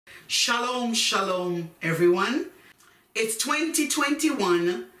Shalom, shalom, everyone. It's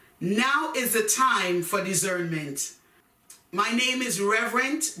 2021. Now is the time for discernment. My name is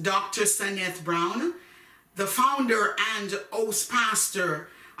Reverend Dr. Saneth Brown, the founder and host pastor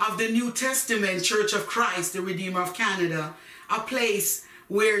of the New Testament Church of Christ, the Redeemer of Canada, a place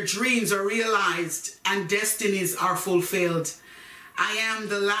where dreams are realized and destinies are fulfilled. I am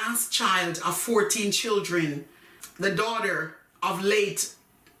the last child of 14 children, the daughter of late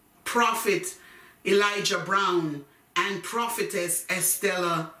Prophet Elijah Brown and Prophetess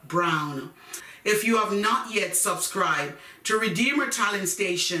Estella Brown. If you have not yet subscribed to Redeemer Talent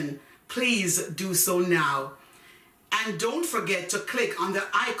Station, please do so now. And don't forget to click on the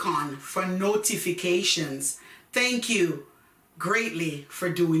icon for notifications. Thank you greatly for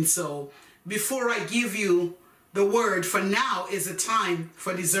doing so. Before I give you the word, for now is a time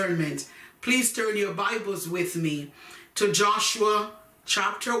for discernment. Please turn your Bibles with me to Joshua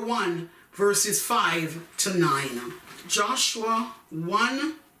chapter 1, verses 5 to 9. Joshua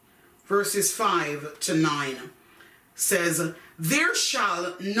 1, verses 5 to 9 says, "There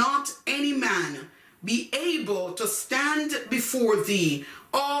shall not any man be able to stand before thee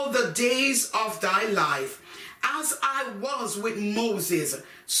all the days of thy life. As I was with Moses,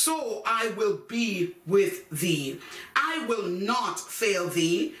 so I will be with thee. I will not fail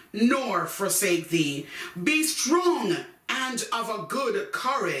thee, nor forsake thee. Be strong and of a good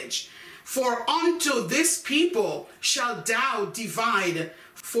courage, for unto this people shalt thou divide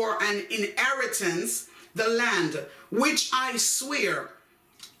for an inheritance the land which I swear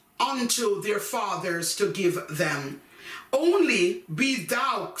unto their fathers to give them. Only be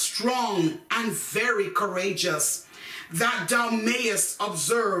thou strong and very courageous, that thou mayest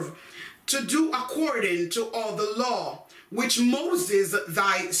observe to do according to all the law which Moses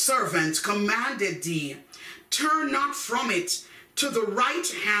thy servant commanded thee. Turn not from it to the right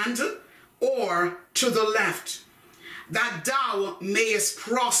hand or to the left, that thou mayest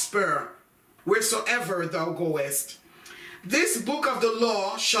prosper wheresoever thou goest. This book of the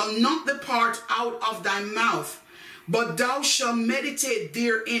law shall not depart out of thy mouth, but thou shalt meditate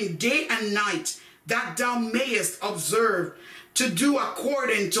therein day and night, that thou mayest observe to do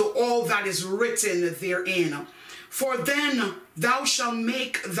according to all that is written therein. For then thou shalt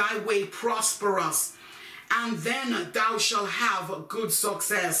make thy way prosperous, and then thou shalt have good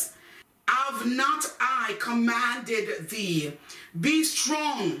success. Have not I commanded thee? Be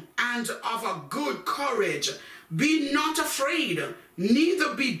strong and of a good courage. Be not afraid,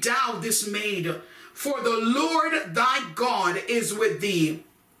 neither be thou dismayed. For the Lord thy God is with thee,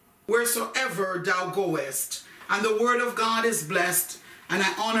 wheresoever thou goest." And the word of God is blessed, and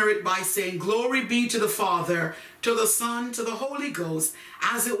I honor it by saying, glory be to the Father, to the Son, to the Holy Ghost,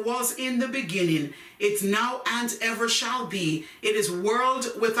 as it was in the beginning, it's now and ever shall be. It is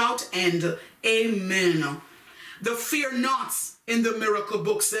world without end. Amen. The fear nots in the miracle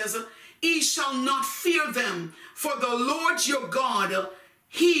book says, "Ye shall not fear them, for the Lord your God,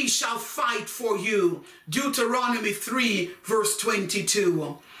 he shall fight for you." Deuteronomy 3, verse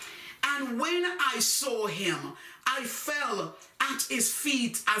 22. "And when I saw him, I fell at his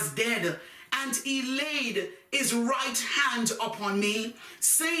feet as dead. And he laid his right hand upon me,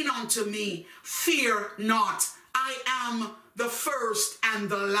 saying unto me, Fear not, I am the first and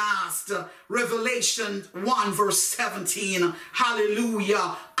the last." Revelation 1, verse 17.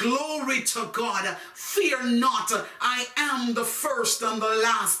 Hallelujah. Glory to God. Fear not, I am the first and the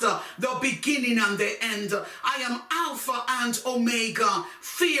last, the beginning and the end. I am Alpha and Omega.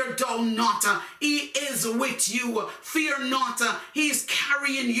 Fear thou not, he is with you. Fear not, he is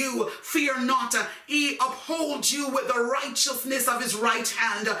carrying you. Fear not, he upholds you with the righteousness of his right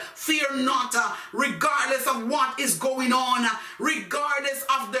hand. Fear not, regardless of what is going on, regardless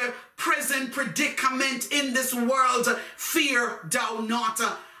of the present predicament in this world, fear thou not.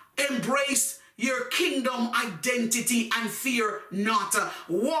 Embrace your kingdom identity and fear not.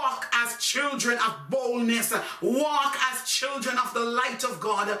 Walk as children of boldness. Walk as children of the light of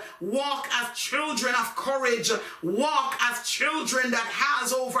God. Walk as children of courage. Walk as children that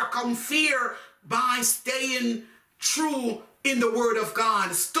has overcome fear by staying true in the word of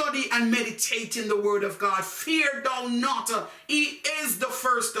God. Study and meditate in the word of God. Fear thou not. He is the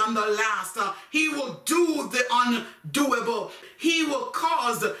first and the last. He will do the undoable. He will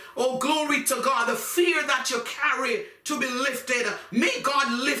cause, oh glory to God, the fear that you carry to be lifted. May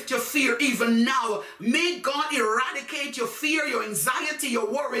God lift your fear even now. May God eradicate your fear, your anxiety,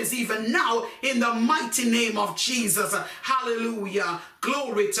 your worries even now in the mighty name of Jesus. Hallelujah.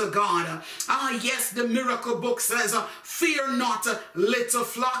 Glory to God. Yes, the miracle book says, fear not, little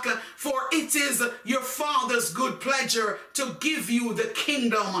flock, for it is your Father's good pleasure to give you the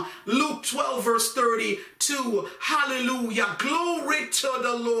kingdom. Luke 12 verse 32. Hallelujah. Glory to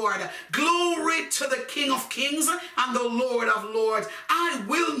the Lord. Glory to the King of Kings and the Lord of Lords. I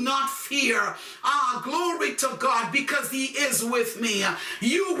will not fear. Glory to God, because he is with me.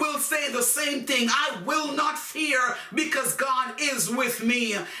 You will say the same thing. I will not fear, because God is with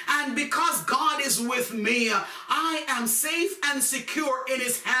me. And because God is with me, I am safe and secure in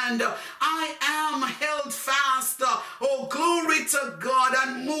his hand. I am held fast. Oh, glory to God,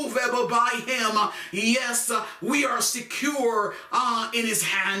 and movable by him. Yes, we are secure in his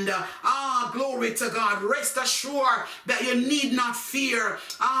hand. Glory to God. Rest assured that you need not fear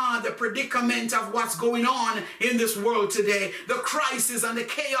the predicament of what's going on in this world today, the crisis and the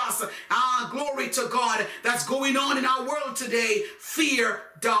chaos, glory to God, that's going on in our world today. Fear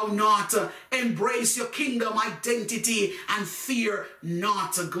thou not. Embrace your kingdom identity and fear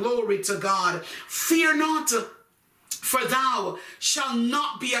not. Glory to God. Fear not, for thou shalt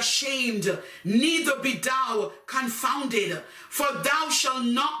not be ashamed, neither be thou confounded. For thou shalt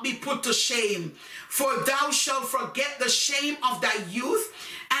not be put to shame. For thou shalt forget the shame of thy youth,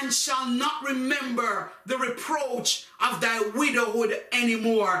 and shalt not remember the reproach of thy widowhood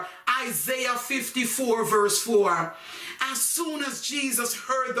anymore. Isaiah 54 verse 4. As soon as Jesus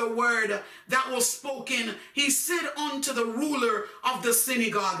heard the word that was spoken, he said unto the ruler of the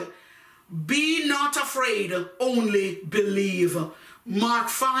synagogue, be not afraid, only believe. Mark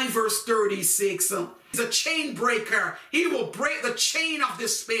 5 verse 36. He's a chain breaker. He will break the chain of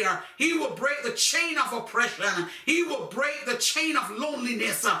despair. He will break the chain of oppression. He will break the chain of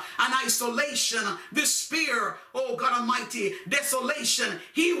loneliness and isolation, despair, oh God Almighty, desolation.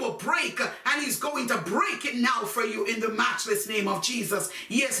 He will break, and he's going to break it now for you in the matchless name of Jesus.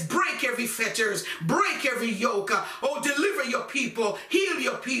 Yes, break every fetters, break every yoke. Oh, deliver your people, heal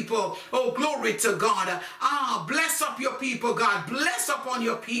your people. Oh, glory to God. Bless up your people, God. Bless upon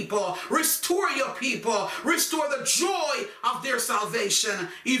your people. Restore your people. Restore the joy of their salvation.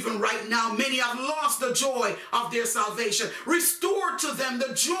 Even right now, many have lost the joy of their salvation. Restore to them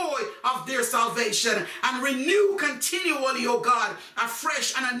the joy of their salvation, and renew continually, oh God, a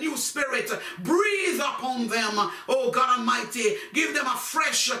fresh and a new spirit. Breathe upon them, oh God Almighty. Give them a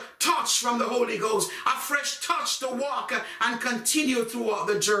fresh touch from the Holy Ghost, a fresh touch to walk and continue throughout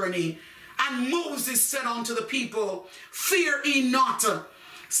the journey. And Moses said unto the people, fear ye not.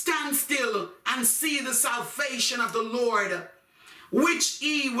 Stand still and see the salvation of the Lord, which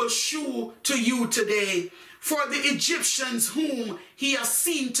he will shew to you today. For the Egyptians whom he has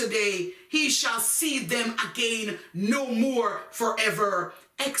seen today, he shall see them again no more forever.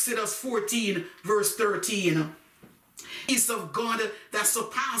 Exodus 14 verse 13. Peace of God that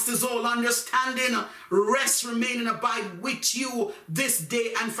surpasses all understanding, rest, remain, and abide with you this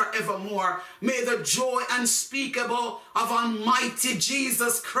day and forevermore. May the joy unspeakable of Almighty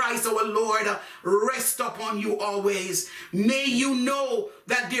Jesus Christ our Lord rest upon you always. May you know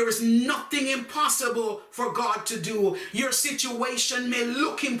that there is nothing impossible for God to do. Your situation may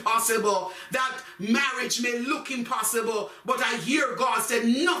look impossible, that marriage may look impossible, but I hear God said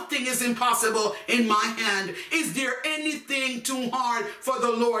nothing is impossible in my hand. Is there anything too hard for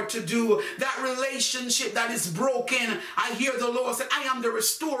the Lord to do? That relationship that is broken, I hear the Lord say, I am the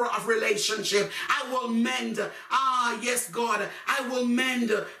restorer of relationship. I will mend. Yes, God, I will mend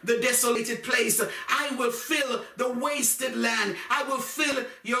the desolated place. I will fill the wasted land. I will fill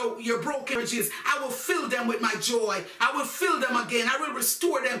your broken marriages. I will fill them with my joy. I will fill them again. I will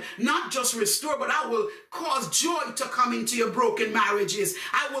restore them. Not just restore, but I will cause joy to come into your broken marriages.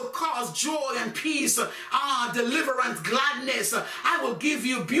 I will cause joy and peace, deliverance, gladness. I will give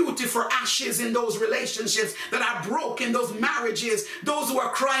you beauty for ashes in those relationships that are broken, those marriages, those who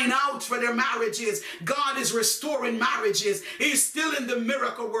are crying out for their marriages. God is restoring marriages. He's still in the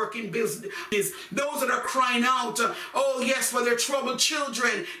miracle working business. Those that are crying out, oh yes, for their troubled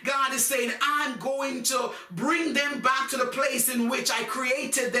children, God is saying, I'm going to bring them back to the place in which I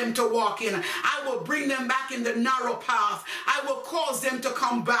created them to walk in. I will bring them back in the narrow path. I will cause them to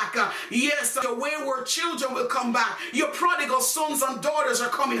come back. Yes, the wayward children will come back. Your prodigal sons and daughters are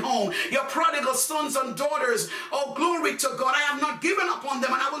coming home. Your prodigal sons and daughters, oh glory to God, I have not given up on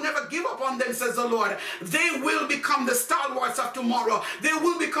them, and I will never give up on them, says the Lord. They will become the stalwarts of tomorrow. They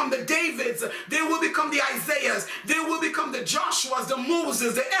will become the Davids. They will will become the Isaiahs. They will become the Joshuas, the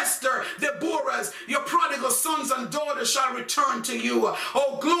Moses, the Esther, the Deborahs. Your prodigal sons and daughters shall return to you.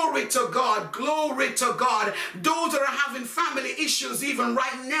 Oh, glory to God. Glory to God. Those that are having family issues even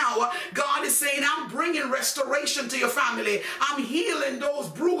right now, God is saying, I'm bringing restoration to your family. I'm healing those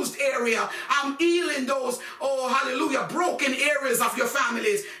bruised areas. I'm healing those, oh, hallelujah, broken areas of your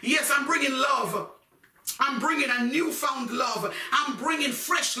families. Yes, I'm bringing love. I'm bringing a newfound love. I'm bringing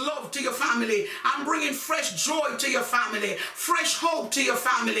fresh love to your family. I'm bringing fresh joy to your family. Fresh hope to your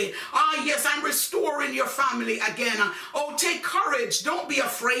family. Ah, yes, I'm restoring your family again. Oh, take courage. Don't be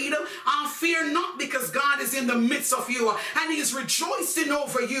afraid. Fear not, because God is in the midst of you and he is rejoicing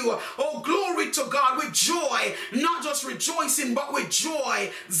over you. Oh, glory to God, with joy. Not just rejoicing, but with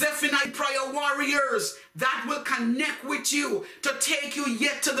joy. Zephaniah prayer warriors that will connect with you to take you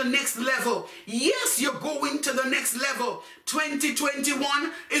yet to the next level. Yes, you're going to the next level.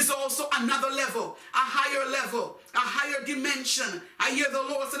 2021 is also another level, a higher dimension. I hear the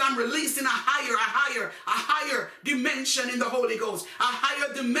Lord said, I'm releasing a higher dimension in the Holy Ghost, a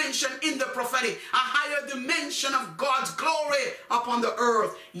higher dimension in the prophetic, a higher dimension of God's glory upon the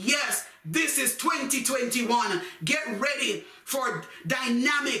earth. Yes, this is 2021. Get ready for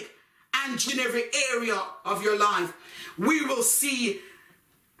dynamic and in every area of your life. We will see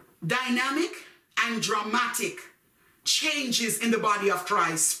dynamic and dramatic changes in the body of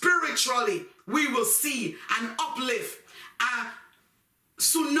Christ. Spiritually, we will see an uplift, a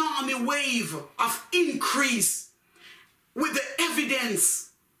tsunami wave of increase with the evidence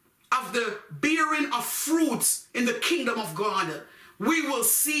of the bearing of fruits in the kingdom of God. We will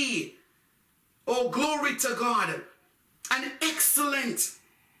see, oh, glory to God, an excellent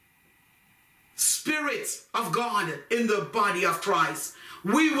Spirit of God in the body of Christ.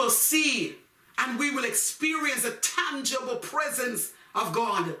 We will see and we will experience a tangible presence of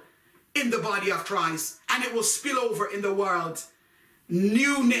God in the body of Christ, and it will spill over in the world.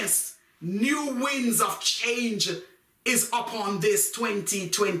 Newness, new winds of change is upon this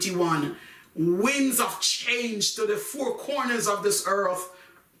 2021. Winds of change to the four corners of this earth,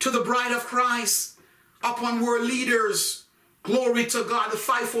 to the bride of Christ, upon world leaders. Glory to God. The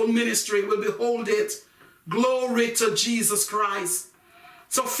fivefold ministry will behold it. Glory to Jesus Christ.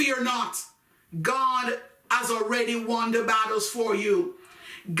 So fear not. God has already won the battles for you.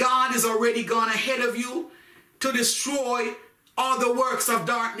 God has already gone ahead of you to destroy all the works of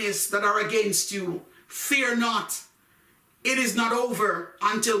darkness that are against you. Fear not. It is not over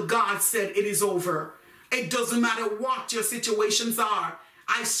until God said it is over. It doesn't matter what your situations are.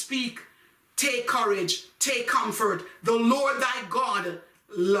 I speak. Take courage, take comfort. The Lord thy God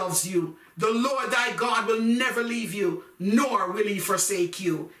loves you. The Lord thy God will never leave you, nor will he forsake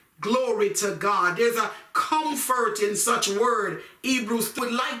you. Glory to God. There's a comfort in such word. Hebrews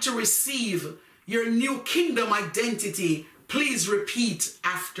would like to receive your new kingdom identity. Please repeat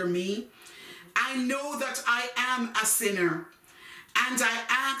after me. I know that I am a sinner, and I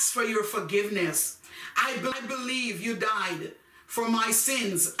ask for your forgiveness. I believe you died for my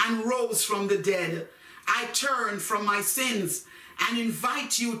sins and rose from the dead. I turn from my sins and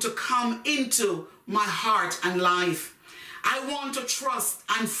invite you to come into my heart and life. I want to trust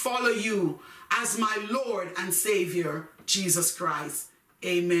and follow you as my Lord and Savior, Jesus Christ.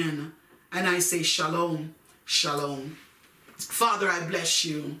 Amen. And I say shalom, shalom. Father, I bless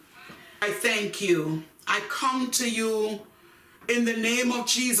you. I thank you. I come to you in the name of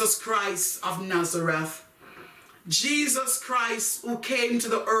Jesus Christ of Nazareth. Jesus Christ, who came to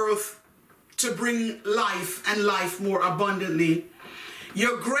the earth to bring life and life more abundantly.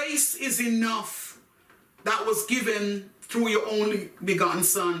 Your grace is enough that was given through your only begotten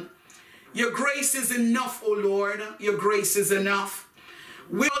Son. Your grace is enough, O Lord. Your grace is enough.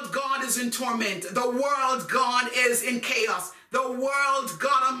 The world, God, is in torment. The world, God, is in chaos. The world,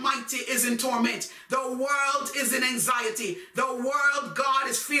 God Almighty, is in torment. The world is in anxiety. The world, God,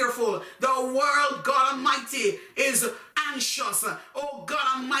 is fearful. The world, God Almighty, is anxious. Oh, God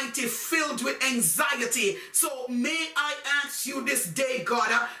Almighty, filled with anxiety. So may I ask you this day,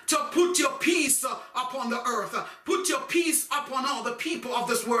 God, to put your peace upon the earth. Put your peace upon all the people of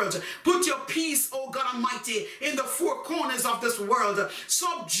this world. Put your peace, oh God Almighty, in the four corners of this world.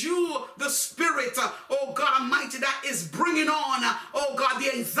 Subdue the spirit, oh God Almighty, that is bringing on, oh God,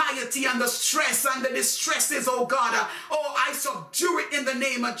 the anxiety and the stress and the distresses, oh God. Oh, I subdue it in the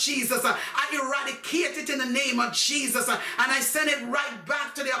name of Jesus. I eradicate it in the name of Jesus. And I send it right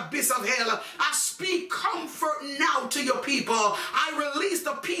back to the abyss of hell. I speak comfort now to your people. I release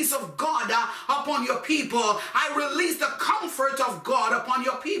the peace of God upon your people. I release the comfort of God upon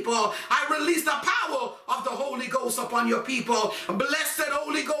your people. I release the power of the Holy Ghost upon your people. Blessed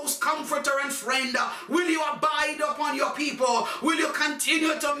Holy Ghost, come comforter and friend? Will you abide upon your people? Will you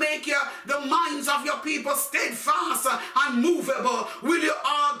continue to make the minds of your people steadfast and movable? Will you,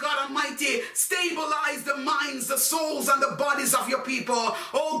 oh God Almighty, stabilize the minds, the souls, and the bodies of your people?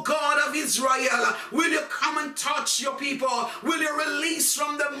 Oh God of Israel, will you come and touch your people? Will you release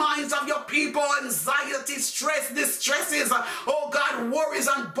from the minds of your people anxiety, stress, distresses, oh God, worries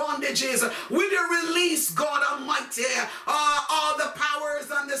and bondages? Will you release, God Almighty, all the powers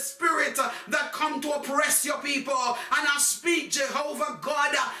and the spirit that come to oppress your people? And I speak, Jehovah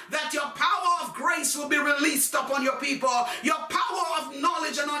God, that your power of grace will be released upon your people. Your power of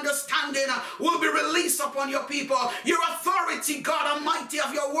knowledge and understanding will be released upon your people. Your authority, God Almighty,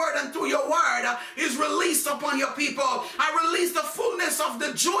 of your word and through your word is released upon your people. I release the fullness of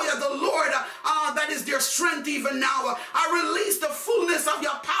the joy of the Lord that is their strength even now. I release the fullness of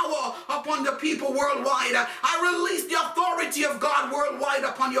your power upon the people worldwide. I release the authority of God worldwide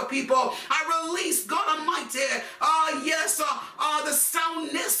upon your people. I release, God Almighty, the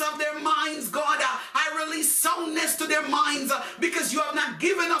soundness of their minds, God. I release soundness to their minds because you have not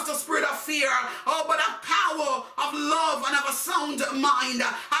given us the spirit of fear, but a power of love and of a sound mind.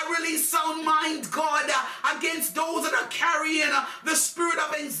 I release sound mind, God, against those that are carrying the spirit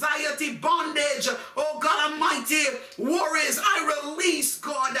of anxiety, bondage, oh God Almighty, worries. I release,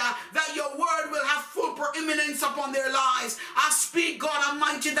 God, that your word will have full preeminence upon their lives. I speak, God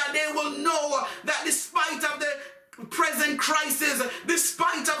Almighty, that they will know that despite of the present crisis,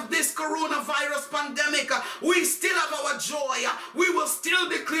 despite of this coronavirus pandemic, we still have our joy. We will still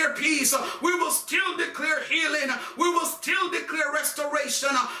declare peace. We will still declare healing. We will still declare restoration.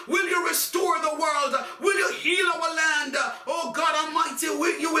 Will you restore the world? Will you heal our land? Oh God Almighty,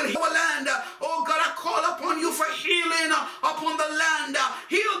 you will heal our land. Oh God, I call upon you for healing upon the land.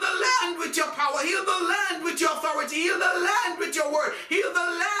 Heal the land with your power. Heal the land with your authority. Heal the land with your word. Heal the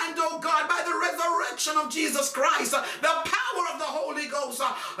land, oh God, by the resurrection of Jesus Christ. The power of the Holy Ghost.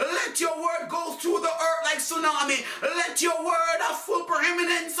 Let your word go through the earth like tsunami. Let your word have full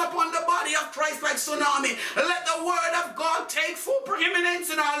preeminence upon the body of Christ like tsunami. Let the word of God take full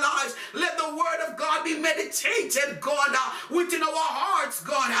preeminence in our lives. Let the word of God be meditated, God, within our hearts,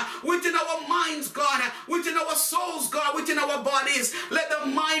 God, within our minds, God, within our souls, God, within our bodies. Let the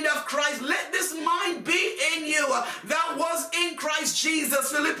mind of Christ, let this mind be in you that was in Christ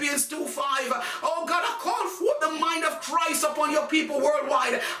Jesus. Philippians 2:5. Oh God, I call forth the mind of Christ upon your people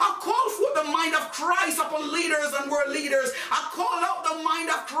worldwide. I call forth the mind of Christ upon leaders and world leaders. I call out the mind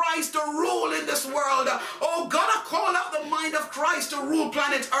of Christ to rule in this world. Oh God, I call out the mind of Christ to rule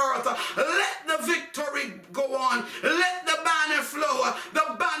planet Earth. Let the victory go on. Let the banner flow. The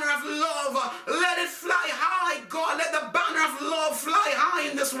banner of love. Let it fly high, God. Let the banner of love fly high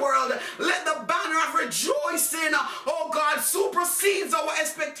in this world. Let the banner of rejoicing, oh God, supersedes our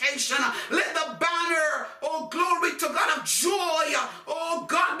expectation. Let the banner, oh glory to God, of joy, oh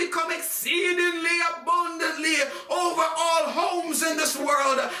God, become exceedingly abundantly over all homes in this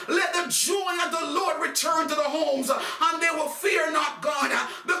world. Let the joy of the Lord return to the homes, and they will fear not, God.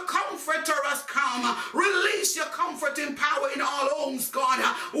 The comforter has come. Release your comforting power in all homes, God,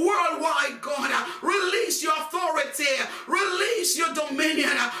 worldwide, God. Release your authority. Release your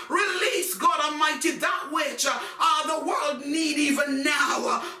dominion. Release, God Almighty, that which the world need even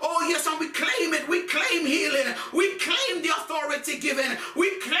now. Oh yes, and we claim it. We claim healing. We claim the authority given.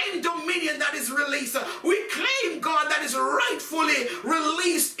 We claim dominion that is released. We claim, God, that is rightfully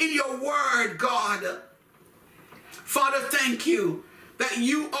released in your word, God. Father, thank you that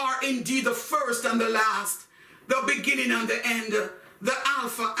you are indeed the first and the last, the beginning and the end, the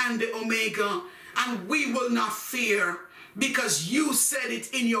Alpha and the Omega. And we will not fear, because you said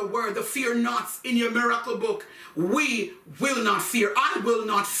it in your word, the fear nots in your miracle book. We will not fear. I will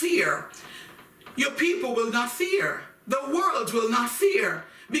not fear. Your people will not fear. The world will not fear,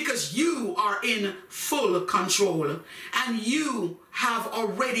 because you are in full control, and you have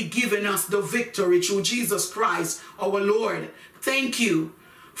already given us the victory through Jesus Christ, our Lord. Thank you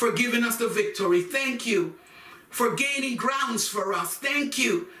for giving us the victory. Thank you for gaining grounds for us. Thank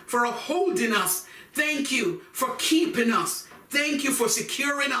you for upholding us. Thank you for keeping us. Thank you for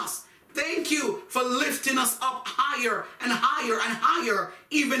securing us. Thank you for lifting us up higher and higher and higher,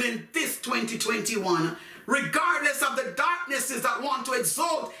 even in this 2021. Regardless of the darknesses that want to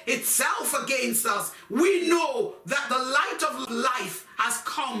exalt itself against us, we know that the light of life has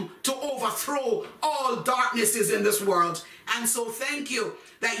come to overthrow all darknesses in this world. And so thank you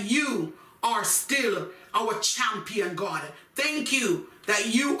that you are still our champion, God. Thank you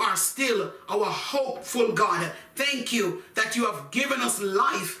that you are still our hopeful God. Thank you that you have given us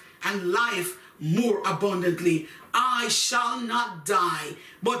life and life more abundantly. I shall not die,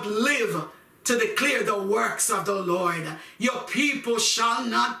 but live to declare the works of the Lord. Your people shall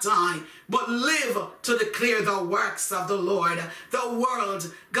not die, but live to declare the works of the Lord. The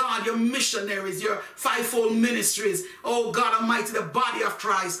world, God, your missionaries, your fivefold ministries, oh God Almighty, the body of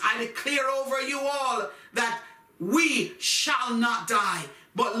Christ, I declare over you all that we shall not die,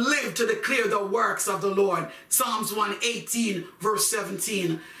 but live to declare the works of the Lord. Psalms 118, verse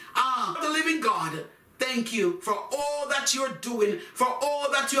 17. The living God, thank you for all that you're doing, for all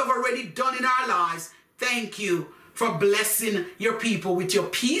that you have already done in our lives. Thank you for blessing your people with your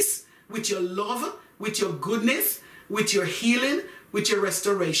peace, with your love, with your goodness, with your healing, with your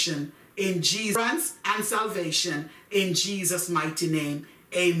restoration. In Jesus and salvation, in Jesus' mighty name,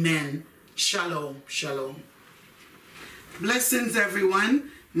 amen. Shalom, shalom. Blessings,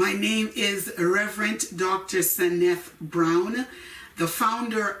 everyone. My name is Reverend Dr. Saneth Brown, the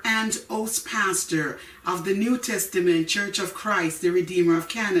founder and host pastor of the New Testament Church of Christ, the Redeemer of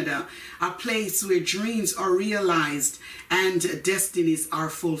Canada, a place where dreams are realized and destinies are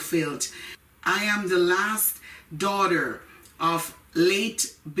fulfilled. I am the last daughter of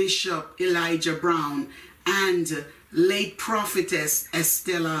late Bishop Elijah Brown and late prophetess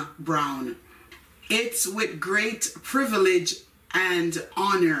Estella Brown. It's with great privilege and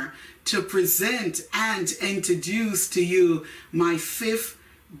honor to present and introduce to you my 5th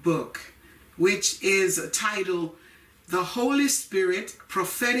book, which is titled The Holy Spirit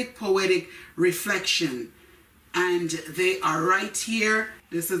Prophetic Poetic Reflection. And they are right here.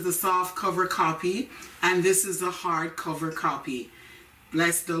 This is the soft cover copy, and this is the hardcover copy.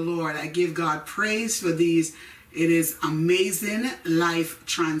 Bless the Lord. I give God praise for these. It is amazing, life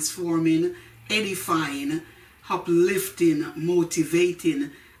transforming, edifying, uplifting,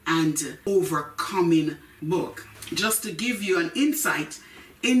 motivating, and overcoming book. Just to give you an insight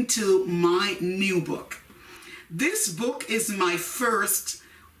into my new book. This book is my first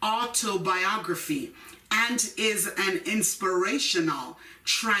autobiography and is an inspirational,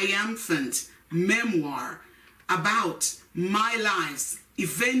 triumphant memoir about my life's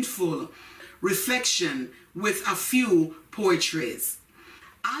eventful reflection with a few poetries.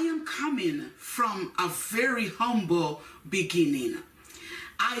 I am coming from a very humble beginning.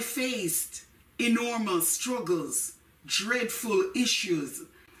 I faced enormous struggles, dreadful issues,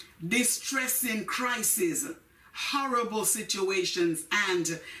 distressing crises, horrible situations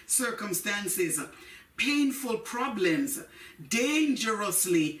and circumstances, painful problems,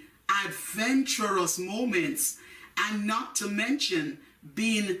 dangerously adventurous moments, and not to mention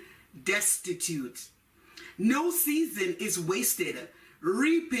being destitute. No season is wasted.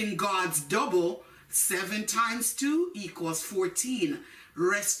 Reaping God's double, 7 times 2 equals 14.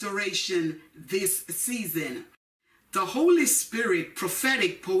 Restoration this season. The Holy Spirit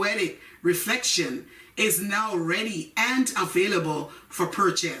Prophetic Poetic Reflection is now ready and available for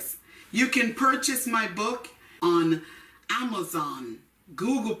purchase. You can purchase my book on Amazon,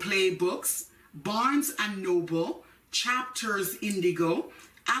 Google Play Books, Barnes & Noble, Chapters Indigo,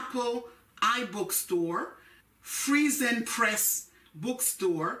 Apple iBookstore, Friesen Press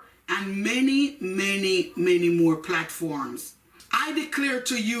Bookstore, and many, many, many more platforms. I declare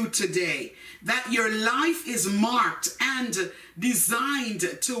to you today that your life is marked and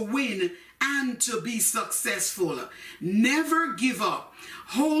designed to win and to be successful. Never give up.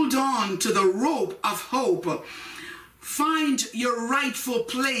 Hold on to the rope of hope. Find your rightful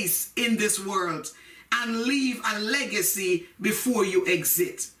place in this world and leave a legacy before you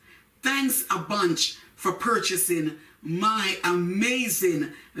exit. Thanks a bunch for purchasing my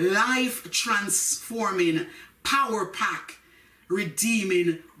amazing, life-transforming, power-pack,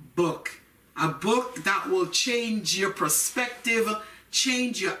 redeeming book. A book that will change your perspective,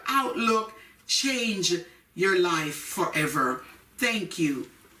 change your outlook, change your life forever. Thank you.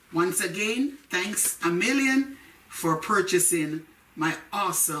 Once again, thanks a million for purchasing my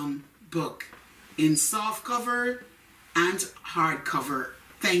awesome book in soft cover and hardcover.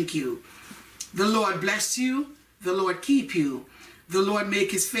 Thank you. The Lord bless you. The Lord keep you. The Lord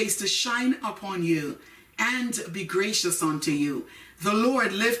make his face to shine upon you and be gracious unto you. The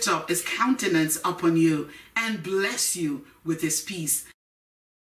Lord lift up his countenance upon you and bless you with his peace.